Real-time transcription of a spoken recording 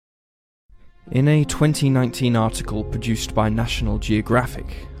In a 2019 article produced by National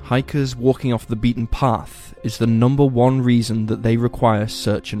Geographic, hikers walking off the beaten path is the number one reason that they require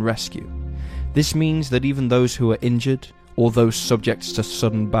search and rescue. This means that even those who are injured, or those subject to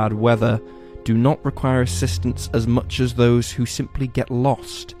sudden bad weather, do not require assistance as much as those who simply get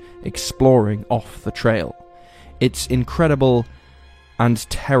lost exploring off the trail. It's incredible and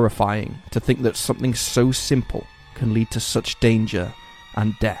terrifying to think that something so simple can lead to such danger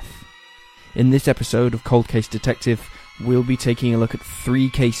and death. In this episode of Cold Case Detective, we'll be taking a look at 3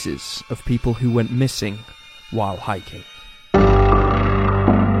 cases of people who went missing while hiking.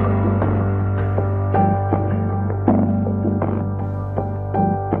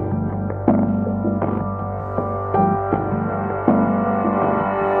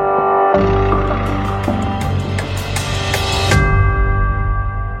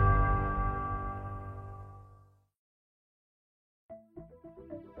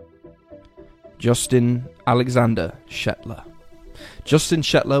 Justin Alexander Shetler. Justin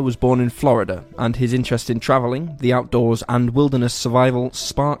Shetler was born in Florida, and his interest in travelling, the outdoors and wilderness survival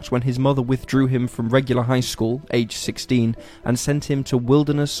sparked when his mother withdrew him from regular high school, age 16, and sent him to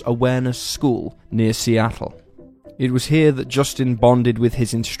Wilderness Awareness School near Seattle. It was here that Justin bonded with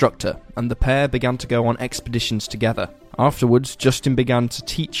his instructor, and the pair began to go on expeditions together. Afterwards, Justin began to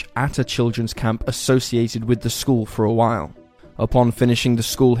teach at a children's camp associated with the school for a while. Upon finishing the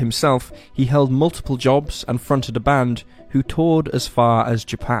school himself, he held multiple jobs and fronted a band who toured as far as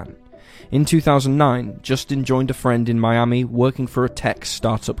Japan. In 2009, Justin joined a friend in Miami working for a tech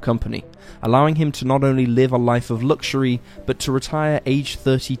startup company, allowing him to not only live a life of luxury, but to retire age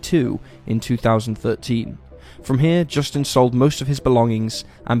 32 in 2013. From here, Justin sold most of his belongings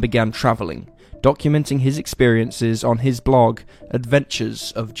and began traveling, documenting his experiences on his blog,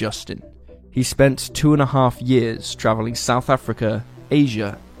 Adventures of Justin. He spent 2.5 years traveling South Africa,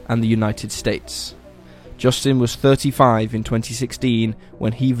 Asia, and the United States. Justin was 35 in 2016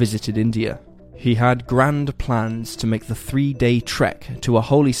 when he visited India. He had grand plans to make the 3-day trek to a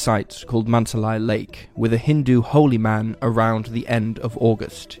holy site called Mantalai Lake, with a Hindu holy man around the end of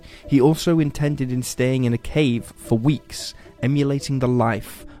August. He also intended in staying in a cave for weeks, emulating the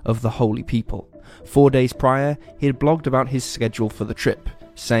life of the holy people. 4 days prior, he had blogged about his schedule for the trip,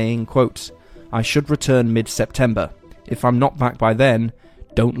 saying, quote, "I should return mid-September. If I'm not back by then,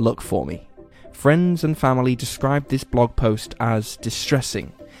 don't look for me." Friends and family described this blog post as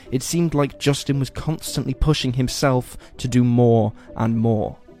distressing. It seemed like Justin was constantly pushing himself to do more and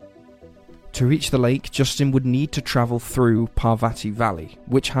more. To reach the lake, Justin would need to travel through Parvati Valley,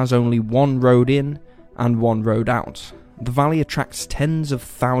 which has only one road in and one road out. The valley attracts tens of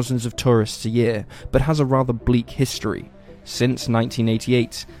thousands of tourists a year, but has a rather bleak history. Since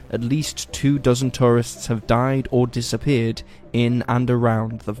 1988, at least 24 tourists have died or disappeared in and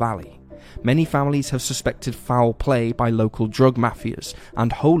around the valley. Many families have suspected foul play by local drug mafias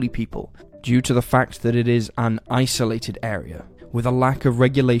and holy people due to the fact that it is an isolated area with a lack of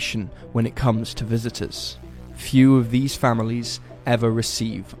regulation when it comes to visitors. Few of these families ever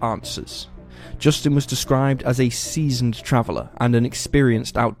receive answers. Justin was described as a seasoned traveller and an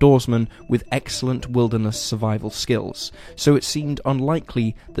experienced outdoorsman with excellent wilderness survival skills, so it seemed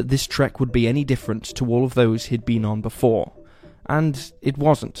unlikely that this trek would be any different to all of those he'd been on before. And it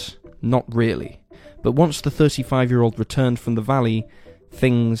wasn't. Not really. But once the 35-year-old returned from the valley,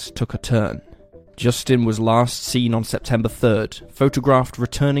 things took a turn. Justin was last seen on September 3rd, photographed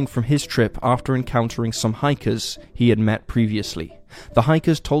returning from his trip after encountering some hikers he had met previously. The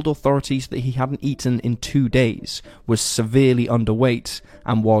hikers told authorities that he hadn't eaten in 2 days, was severely underweight,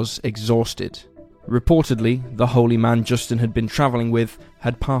 and was exhausted. Reportedly, the holy man Justin had been travelling with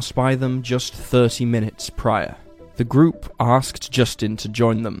had passed by them just 30 minutes prior. The group asked Justin to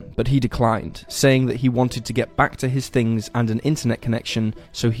join them, but he declined, saying that he wanted to get back to his things and an internet connection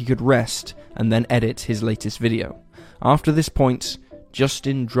so he could rest and then edit his latest video. After this point,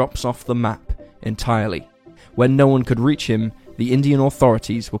 Justin drops off the map entirely. When no one could reach him, the Indian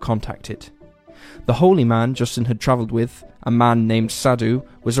authorities were contacted. The holy man Justin had travelled with, a man named Sadhu,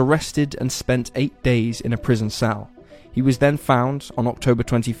 was arrested and spent 8 days in a prison cell. He was then found on October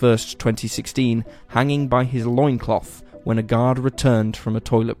 21st, 2016, hanging by his loincloth when a guard returned from a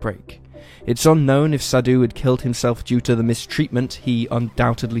toilet break. It's unknown if Sadhu had killed himself due to the mistreatment he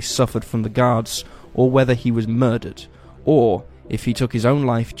undoubtedly suffered from the guards, or whether he was murdered, or if he took his own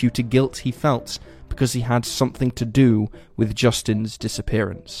life due to guilt he felt because he had something to do with Justin's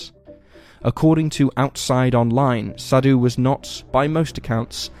disappearance. According to Outside Online, Sadhu was not, by most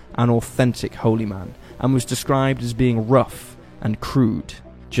accounts, an authentic holy man, and was described as being rough and crude.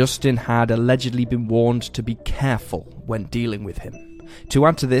 Justin had allegedly been warned to be careful when dealing with him. To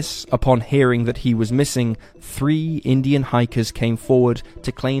add to this, upon hearing that he was missing, 3 Indian hikers came forward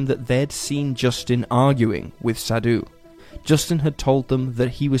to claim that they'd seen Justin arguing with Sadhu. Justin had told them that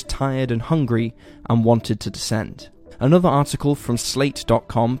he was tired and hungry and wanted to descend. Another article from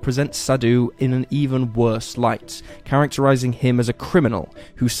Slate.com presents Sadhu in an even worse light, characterizing him as a criminal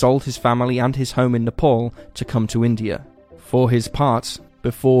who sold his family and his home in Nepal to come to India. For his part,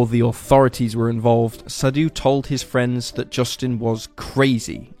 before the authorities were involved, Sadhu told his friends that Justin was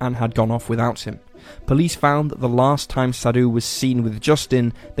crazy and had gone off without him. Police found that the last time Sadhu was seen with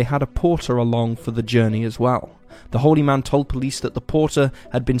Justin, they had a porter along for the journey as well. The holy man told police that the porter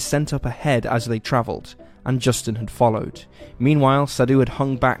had been sent up ahead as they travelled, and Justin had followed. Meanwhile, Sadhu had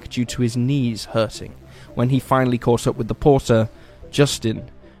hung back due to his knees hurting. When he finally caught up with the porter, Justin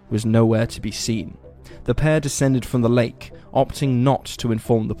was nowhere to be seen. The pair descended from the lake, opting not to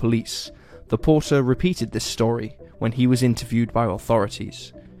inform the police. The porter repeated this story when he was interviewed by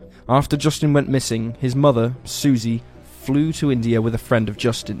authorities. After Justin went missing, his mother, Susie, flew to India with a friend of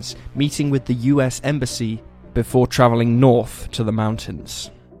Justin's, meeting with the US Embassy before travelling north to the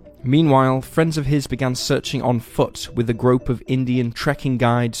mountains. Meanwhile, friends of his began searching on foot with a group of Indian trekking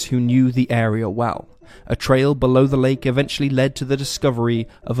guides who knew the area well. A trail below the lake eventually led to the discovery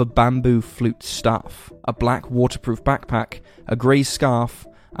of a bamboo flute staff, a black waterproof backpack, a grey scarf,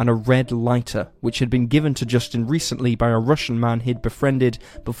 and a red lighter, which had been given to Justin recently by a Russian man he'd befriended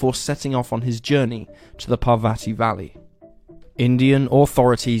before setting off on his journey to the Parvati Valley. Indian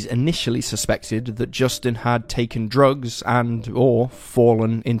authorities initially suspected that Justin had taken drugs or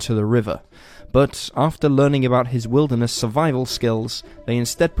fallen into the river, but after learning about his wilderness survival skills, they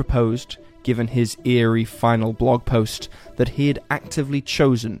instead proposed, given his eerie final blog post, that he had actively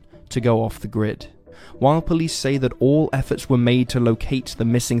chosen to go off the grid. While police say that all efforts were made to locate the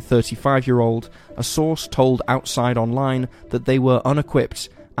missing 35-year-old, a source told Outside Online that they were unequipped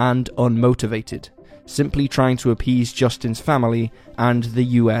and unmotivated, simply trying to appease Justin's family and the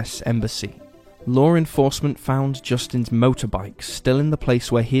US Embassy. Law enforcement found Justin's motorbike still in the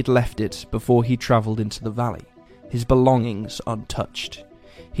place where he'd left it before he travelled into the valley, his belongings untouched.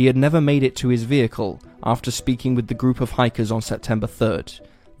 He had never made it to his vehicle after speaking with the group of hikers on September 3rd.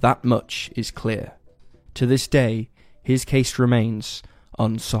 That much is clear. To this day, his case remains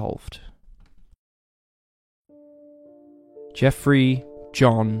unsolved. Jeffrey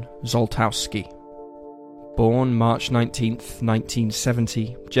John Zoltowski. Born March 19,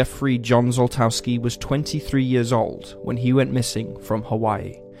 1970, Jeffrey John Zoltowski was 23 years old when he went missing from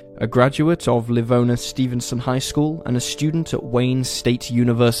Hawaii. A graduate of Livona Stevenson High School and a student at Wayne State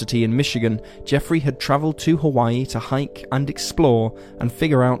University in Michigan, Jeffrey had traveled to Hawaii to hike and explore and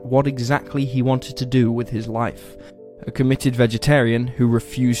figure out what exactly he wanted to do with his life. A committed vegetarian who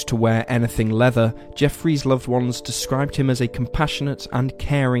refused to wear anything leather, Jeffrey's loved ones described him as a compassionate and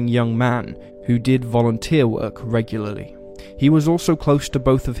caring young man who did volunteer work regularly. He was also close to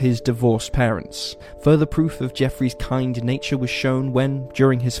both of his divorced parents. Further proof of Jeffrey's kind nature was shown when,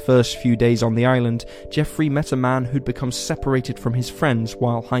 during his first few days on the island, Jeffrey met a man who'd become separated from his friends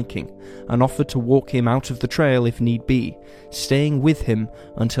while hiking, and offered to walk him out of the trail if need be, staying with him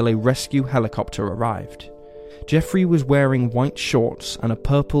until a rescue helicopter arrived. Jeffrey was wearing white shorts and a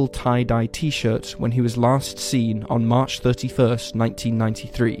purple tie-dye t-shirt when he was last seen on March 31st,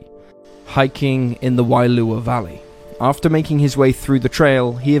 1993, hiking in the Wailua Valley. After making his way through the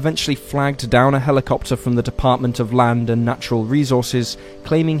trail, he eventually flagged down a helicopter from the Department of Land and Natural Resources,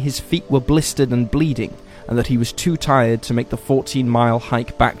 claiming his feet were blistered and bleeding, and that he was too tired to make the 14-mile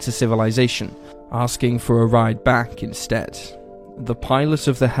hike back to civilization, asking for a ride back instead. The pilot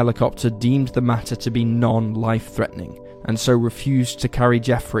of the helicopter deemed the matter to be non-life-threatening, and so refused to carry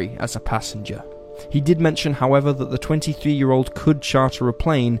Jeffrey as a passenger. He did mention, however, that the 23-year-old could charter a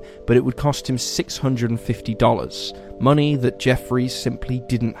plane, but it would cost him $650, money that Jeffrey simply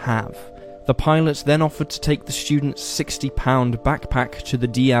didn't have. The pilot then offered to take the student's 60-pound backpack to the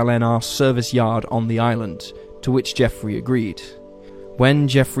DLNR service yard on the island, to which Jeffrey agreed. When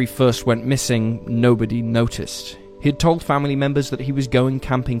Jeffrey first went missing, nobody noticed. He had told family members that he was going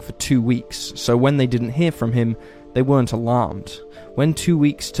camping for 2 weeks, so when they didn't hear from him, they weren't alarmed. When 2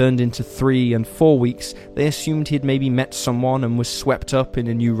 weeks turned into 3 and 4 weeks, they assumed he'd maybe met someone and was swept up in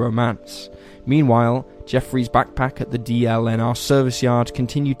a new romance. Meanwhile, Jeffrey's backpack at the DLNR service yard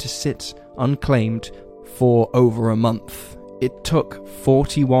continued to sit unclaimed for over a month. It took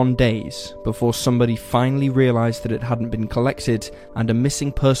 41 days before somebody finally realized that it hadn't been collected, and a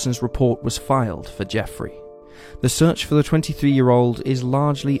missing persons report was filed for Jeffrey. The search for the 23-year-old is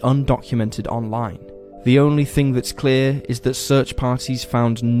largely undocumented online. The only thing that's clear is that search parties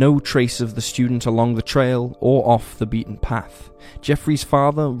found no trace of the student along the trail or off the beaten path. Jeffrey's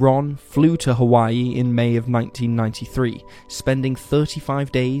father, Ron, flew to Hawaii in May of 1993, spending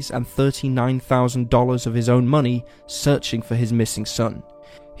 35 days and $39,000 of his own money searching for his missing son.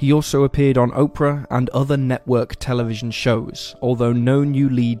 He also appeared on Oprah and other network television shows, although no new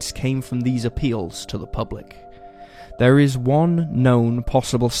leads came from these appeals to the public. There is one known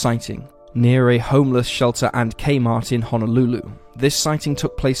possible sighting near a homeless shelter and Kmart in Honolulu. This sighting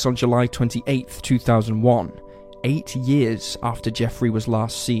took place on July 28, 2001, 8 years after Jeffrey was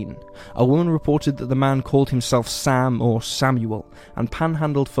last seen. A woman reported that the man called himself Sam or Samuel and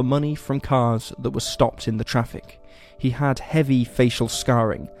panhandled for money from cars that were stopped in the traffic. He had heavy facial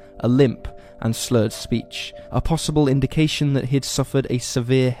scarring, a limp, and slurred speech, a possible indication that he'd suffered a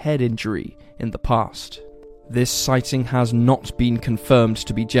severe head injury in the past. This sighting has not been confirmed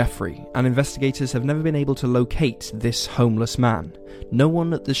to be Jeffrey, and investigators have never been able to locate this homeless man. No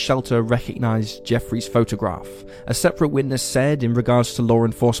one at the shelter recognized Jeffrey's photograph. A separate witness said, in regards to law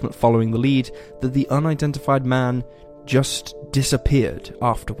enforcement following the lead, that the unidentified man just disappeared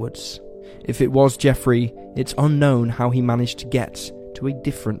afterwards. If it was Jeffrey, it's unknown how he managed to get to a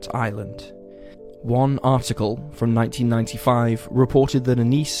different island. One article from 1995 reported that a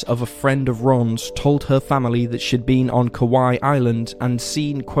niece of a friend of Ron's told her family that she'd been on Kauai Island and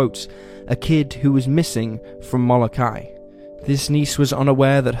seen, quote, a kid who was missing from Molokai. This niece was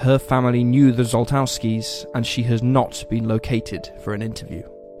unaware that her family knew the Zoltowskis, and she has not been located for an interview.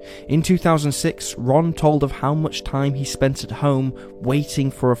 In 2006, Ron told of how much time he spent at home waiting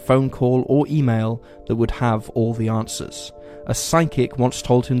for a phone call or email that would have all the answers. A psychic once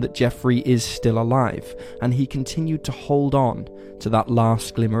told him that Jeffrey is still alive, and he continued to hold on to that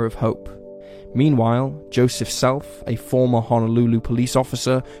last glimmer of hope. Meanwhile, Joseph Self, a former Honolulu police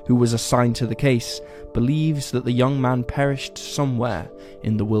officer who was assigned to the case, believes that the young man perished somewhere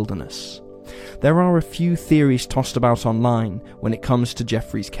in the wilderness. There are a few theories tossed about online when it comes to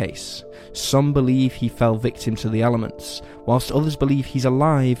Jeffrey's case. Some believe he fell victim to the elements, whilst others believe he's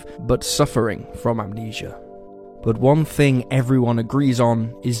alive but suffering from amnesia. But one thing everyone agrees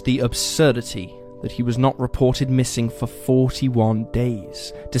on is the absurdity that he was not reported missing for 41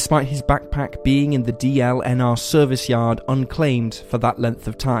 days, despite his backpack being in the DLNR service yard unclaimed for that length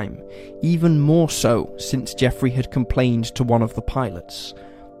of time, even more so since Jeffrey had complained to one of the pilots.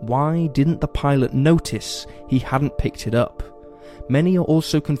 Why didn't the pilot notice he hadn't picked it up? Many are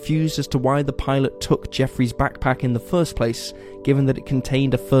also confused as to why the pilot took Jeffrey's backpack in the first place, given that it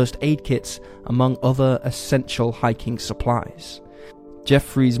contained a first aid kit among other essential hiking supplies.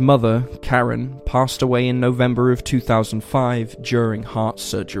 Jeffrey's mother, Karen, passed away in November of 2005 during heart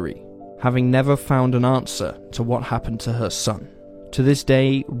surgery, having never found an answer to what happened to her son. To this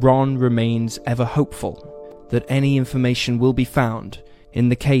day, Ron remains ever hopeful that any information will be found in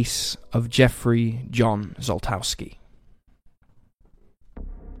the case of Jeffrey John Zoltowski.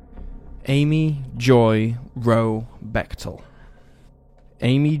 Amy Joy Rowe Bechtel.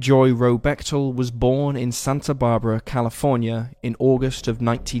 Amy Joy Rowe Bechtel was born in Santa Barbara, California in August of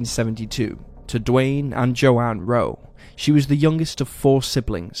 1972 to Dwayne and Joanne Rowe. She was the youngest of 4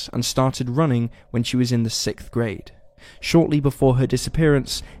 siblings and started running when she was in the 6th grade. Shortly before her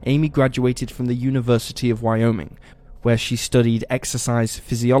disappearance, Amy graduated from the University of Wyoming, where she studied exercise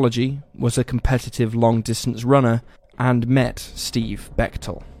physiology, was a competitive long-distance runner, and met Steve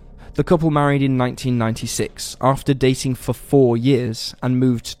Bechtel. The couple married in 1996 after dating for 4 years and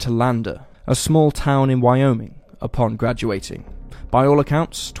moved to Lander, a small town in Wyoming, upon graduating. By all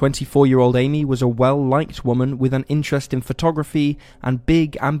accounts, 24-year-old Amy was a well-liked woman with an interest in photography and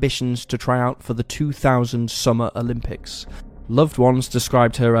big ambitions to try out for the 2000 Summer Olympics. Loved ones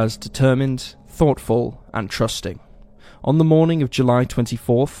described her as determined, thoughtful, and trusting. On the morning of July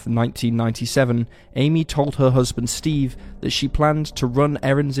 24th, 1997, Amy told her husband Steve that she planned to run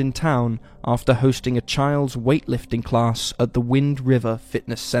errands in town after hosting a child's weightlifting class at the Wind River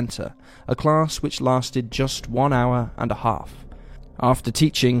Fitness Center, a class which lasted just 1 hour and a half. After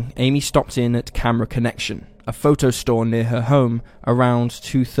teaching, Amy stopped in at Camera Connection, a photo store near her home, around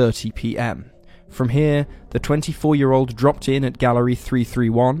 2:30 p.m. From here, the 24-year-old dropped in at Gallery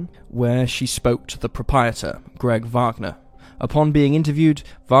 331, where she spoke to the proprietor, Greg Wagner. Upon being interviewed,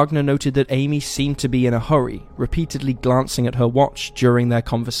 Wagner noted that Amy seemed to be in a hurry, repeatedly glancing at her watch during their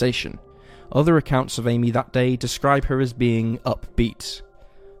conversation. Other accounts of Amy that day describe her as being upbeat.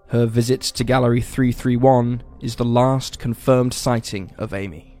 Her visit to Gallery 331 is the last confirmed sighting of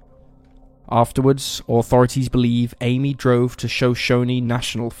Amy. Afterwards, authorities believe Amy drove to Shoshone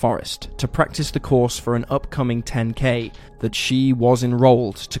National Forest to practice the course for an upcoming 10K that she was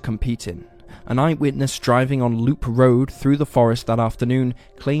enrolled to compete in. An eyewitness driving on Loop Road through the forest that afternoon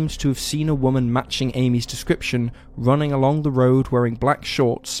claimed to have seen a woman matching Amy's description running along the road wearing black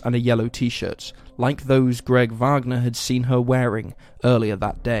shorts and a yellow t-shirt, like those Greg Wagner had seen her wearing earlier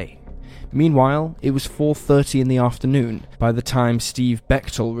that day. Meanwhile, it was 4:30 in the afternoon by the time Steve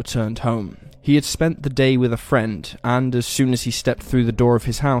Bechtel returned home. He had spent the day with a friend, and as soon as he stepped through the door of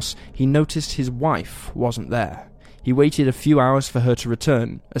his house, he noticed his wife wasn't there. He waited a few hours for her to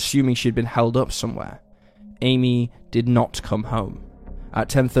return, assuming she'd been held up somewhere. Amy did not come home. At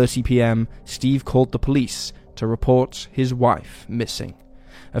 10:30 p.m., Steve called the police to report his wife missing.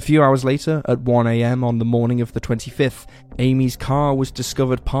 A few hours later, at 1 a.m. on the morning of the 25th, Amy's car was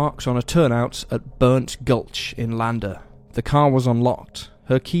discovered parked on a turnout at Burnt Gulch in Lander. The car was unlocked.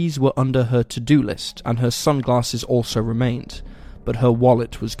 Her keys were under her to-do list, and her sunglasses also remained, but her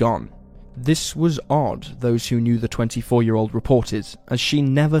wallet was gone. This was odd, those who knew the 24-year-old reported, as she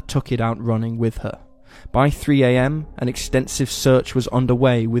never took it out running with her. By 3 a.m., an extensive search was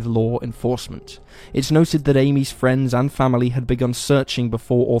underway with law enforcement. It's noted that Amy's friends and family had begun searching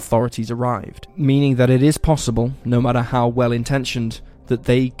before authorities arrived, meaning that it is possible, no matter how well-intentioned, that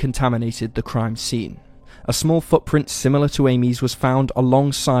they contaminated the crime scene. A small footprint similar to Amy's was found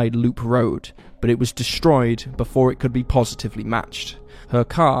alongside Loop Road, but it was destroyed before it could be positively matched. Her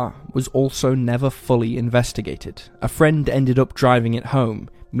car was also never fully investigated. A friend ended up driving it home,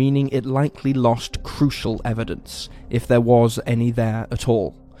 meaning it likely lost crucial evidence, if there was any there at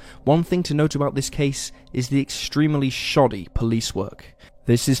all. One thing to note about this case is the extremely shoddy police work.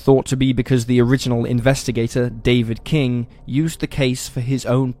 This is thought to be because the original investigator, David King, used the case for his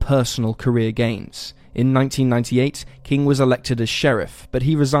own personal career gains. In 1998, King was elected as sheriff, but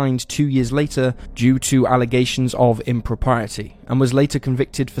he resigned 2 years later due to allegations of impropriety, and was later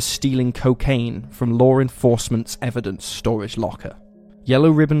convicted for stealing cocaine from law enforcement's evidence storage locker. Yellow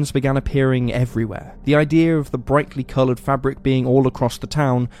ribbons began appearing everywhere. The idea of the brightly coloured fabric being all across the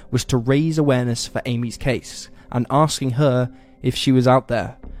town was to raise awareness for Amy's case, and asking her, if she was out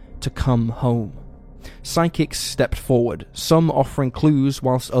there, to come home. Psychics stepped forward, some offering clues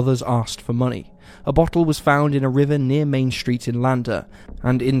whilst others asked for money. A bottle was found in a river near Main Street in Lander,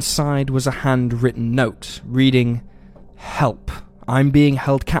 and inside was a handwritten note, reading, "Help, I'm being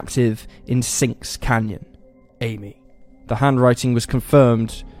held captive in Sinks Canyon. Amy." The handwriting was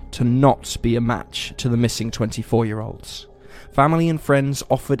confirmed to not be a match to the missing 24-year-olds. Family and friends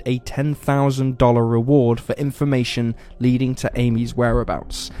offered a $10,000 reward for information leading to Amy's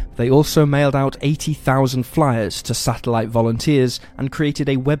whereabouts. They also mailed out 80,000 flyers to satellite volunteers and created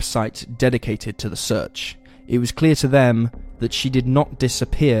a website dedicated to the search. It was clear to them that she did not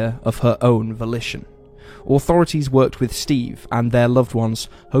disappear of her own volition. Authorities worked with Steve and their loved ones,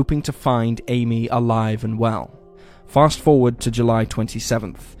 hoping to find Amy alive and well. Fast forward to July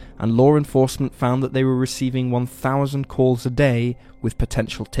 27th, and law enforcement found that they were receiving 1,000 calls a day with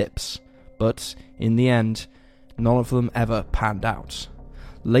potential tips. But, in the end, none of them ever panned out.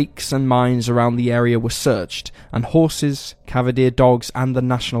 Lakes and mines around the area were searched, and horses, cavalier dogs and the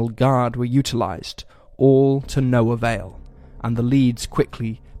National Guard were utilised, all to no avail, and the leads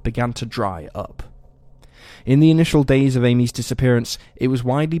quickly began to dry up. In the initial days of Amy's disappearance, it was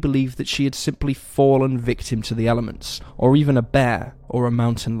widely believed that she had simply fallen victim to the elements, or even a bear or a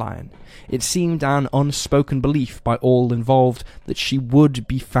mountain lion. It seemed an unspoken belief by all involved that she would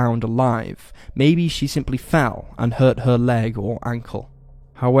be found alive. Maybe she simply fell and hurt her leg or ankle.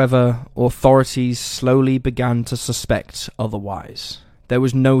 However, authorities slowly began to suspect otherwise. There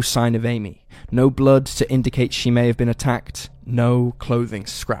was no sign of Amy, no blood to indicate she may have been attacked, no clothing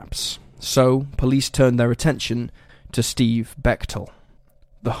scraps. So, police turned their attention to Steve Bechtel.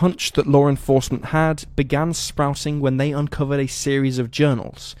 The hunch that law enforcement had began sprouting when they uncovered a series of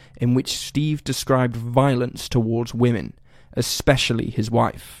journals in which Steve described violence towards women, especially his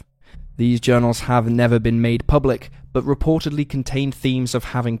wife. These journals have never been made public, but reportedly contained themes of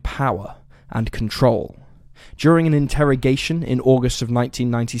having power and control. During an interrogation in August of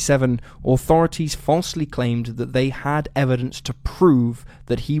 1997, authorities falsely claimed that they had evidence to prove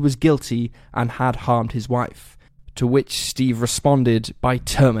that he was guilty and had harmed his wife, to which Steve responded by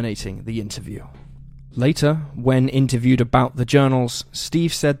terminating the interview. Later, when interviewed about the journals,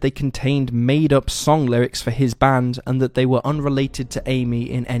 Steve said they contained made-up song lyrics for his band and that they were unrelated to Amy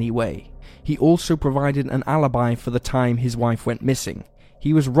in any way. He also provided an alibi for the time his wife went missing.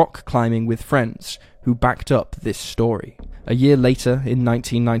 He was rock climbing with friends, who backed up this story. A year later, in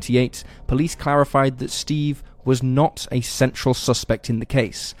 1998, police clarified that Steve was not a central suspect in the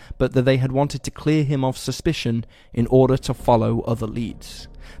case, but that they had wanted to clear him of suspicion in order to follow other leads.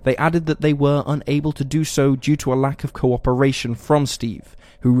 They added that they were unable to do so due to a lack of cooperation from Steve,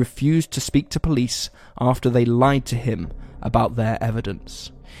 who refused to speak to police after they lied to him about their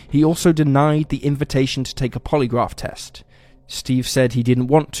evidence. He also denied the invitation to take a polygraph test. Steve said he didn't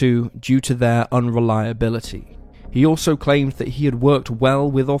want to due to their unreliability. He also claimed that he had worked well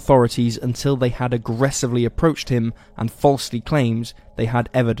with authorities until they had aggressively approached him and falsely claimed they had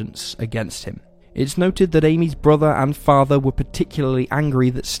evidence against him. It's noted that Amy's brother and father were particularly angry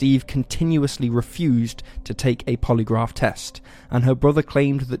that Steve continuously refused to take a polygraph test, and her brother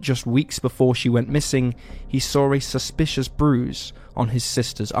claimed that just weeks before she went missing, he saw a suspicious bruise on his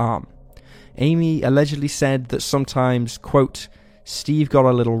sister's arm. Amy allegedly said that sometimes, quote, Steve got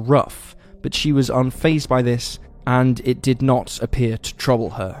a little rough, but she was unfazed by this, and it did not appear to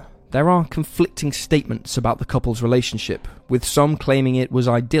trouble her. There are conflicting statements about the couple's relationship, with some claiming it was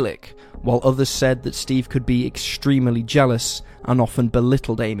idyllic, while others said that Steve could be extremely jealous and often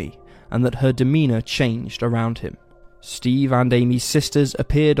belittled Amy, and that her demeanour changed around him. Steve and Amy's sisters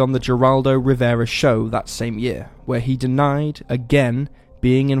appeared on the Geraldo Rivera show that same year, where he denied, again,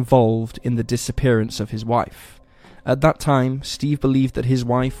 being involved in the disappearance of his wife. At that time, Steve believed that his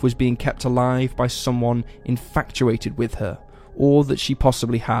wife was being kept alive by someone infatuated with her, or that she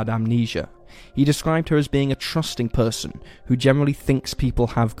possibly had amnesia. He described her as being a trusting person who generally thinks people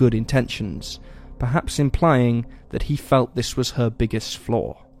have good intentions, perhaps implying that he felt this was her biggest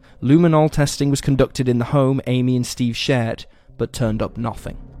flaw. Luminol testing was conducted in the home Amy and Steve shared, but turned up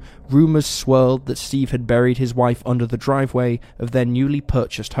nothing. Rumours swirled that Steve had buried his wife under the driveway of their newly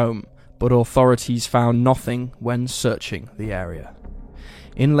purchased home, but authorities found nothing when searching the area.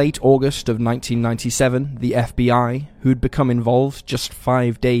 In late August of 1997, the FBI, who'd become involved just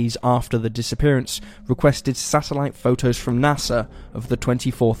 5 days after the disappearance, requested satellite photos from NASA of the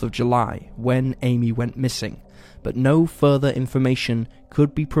 24th of July, when Amy went missing, but no further information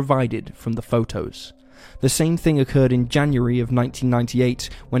could be provided from the photos. The same thing occurred in January of 1998,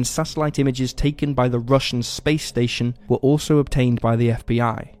 when satellite images taken by the Russian space station were also obtained by the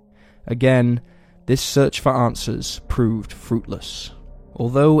FBI. Again, this search for answers proved fruitless.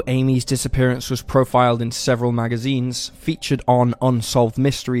 Although Amy's disappearance was profiled in several magazines, featured on Unsolved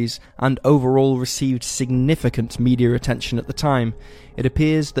Mysteries, and overall received significant media attention at the time, it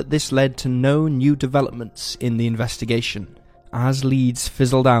appears that this led to no new developments in the investigation. As leads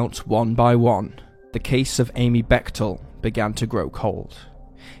fizzled out one by one, the case of Amy Bechtel began to grow cold.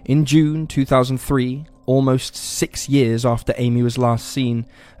 In June 2003, almost 6 years after Amy was last seen,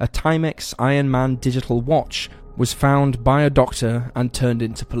 a Timex Ironman digital watch was found by a doctor and turned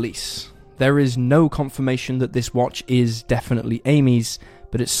into police. There is no confirmation that this watch is definitely Amy's,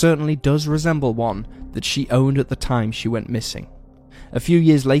 but it certainly does resemble one that she owned at the time she went missing. A few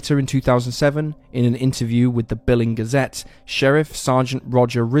years later in 2007, in an interview with the Billing Gazette, Sheriff Sergeant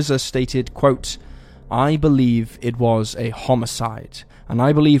Roger Rizza stated, quote, I believe it was a homicide, and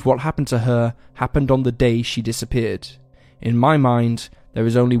I believe what happened to her happened on the day she disappeared. In my mind, there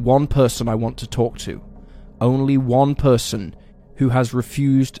is only one person I want to talk to. Only one person who has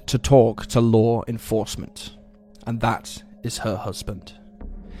refused to talk to law enforcement, and that is her husband.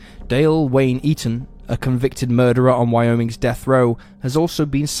 Dale Wayne Eaton, a convicted murderer on Wyoming's death row, has also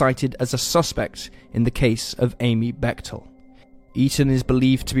been cited as a suspect in the case of Amy Bechtel. Eaton is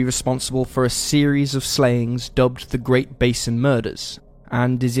believed to be responsible for a series of slayings dubbed the Great Basin Murders,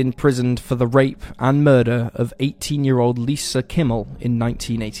 and is imprisoned for the rape and murder of 18-year-old Lisa Kimmel in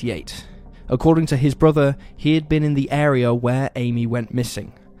 1988. According to his brother, he had been in the area where Amy went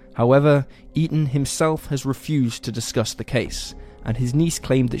missing. However, Eaton himself has refused to discuss the case, and his niece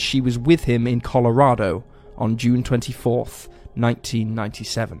claimed that she was with him in Colorado on June 24,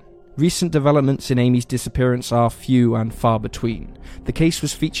 1997. Recent developments in Amy's disappearance are few and far between. The case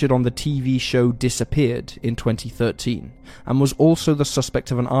was featured on the TV show Disappeared in 2013, and was also the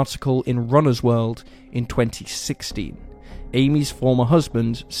suspect of an article in Runner's World in 2016. Amy's former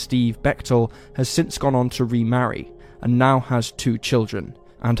husband, Steve Bechtel, has since gone on to remarry, and now has 2 children,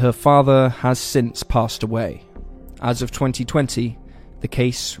 and her father has since passed away. As of 2020, the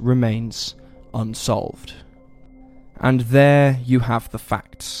case remains unsolved. And there you have the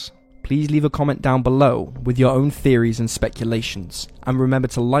facts. Please leave a comment down below with your own theories and speculations, and remember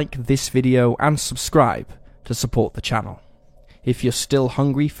to like this video and subscribe to support the channel. If you're still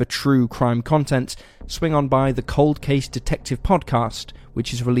hungry for true crime content, swing on by the Cold Case Detective podcast,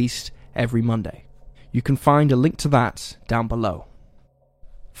 which is released every Monday. You can find a link to that down below.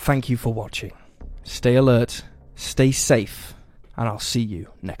 Thank you for watching. Stay alert, stay safe, and I'll see you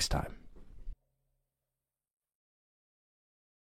next time.